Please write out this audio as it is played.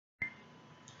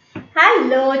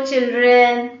Hello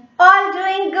children, all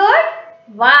doing good?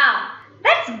 Wow,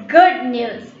 that's good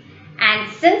news.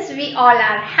 And since we all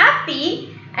are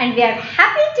happy and we are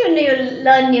happy to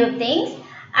learn new things,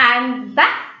 I'm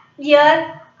back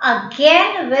here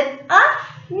again with a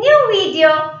new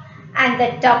video. And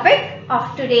the topic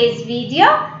of today's video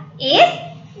is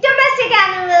domestic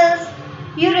animals.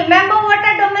 You remember what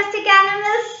are domestic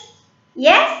animals?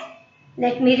 Yes?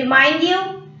 Let me remind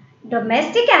you.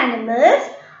 Domestic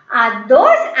animals are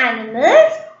those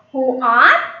animals who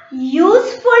are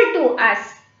useful to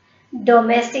us.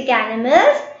 Domestic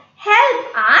animals help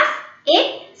us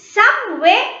in some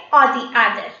way or the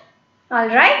other.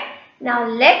 Alright, now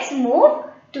let's move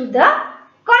to the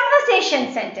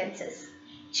conversation sentences.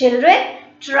 Children,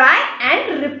 try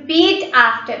and repeat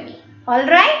after me.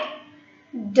 Alright,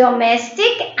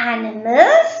 domestic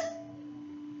animals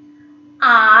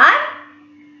are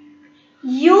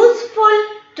useful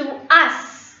to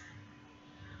us.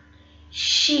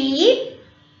 Sheep,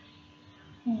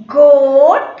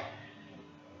 goat,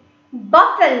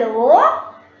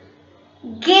 buffalo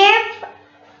give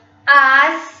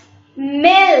us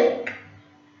milk.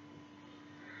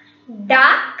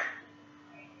 Duck,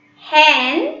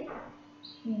 hen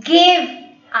give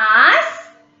us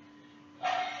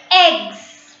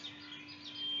eggs.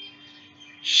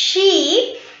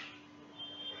 Sheep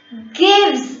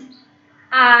gives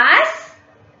us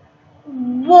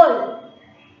wool.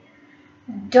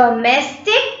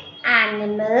 Domestic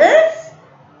animals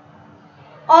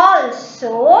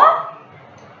also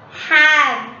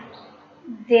have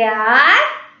their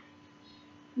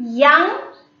young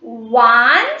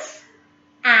ones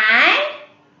and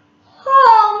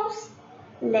homes.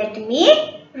 Let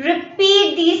me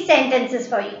repeat these sentences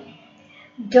for you.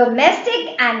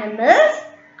 Domestic animals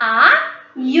are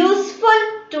useful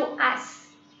to us.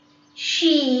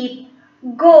 Sheep,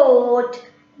 goat,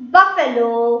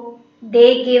 buffalo,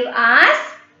 they give us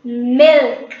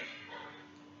milk.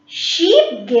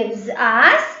 Sheep gives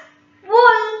us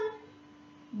wool.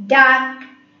 Duck,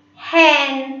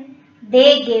 hen,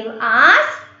 they give us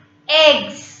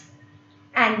eggs.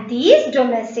 And these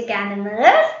domestic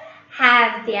animals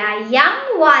have their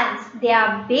young ones,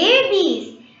 their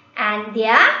babies, and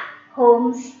their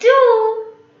homes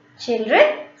too.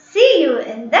 Children, see you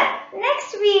in the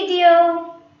next video.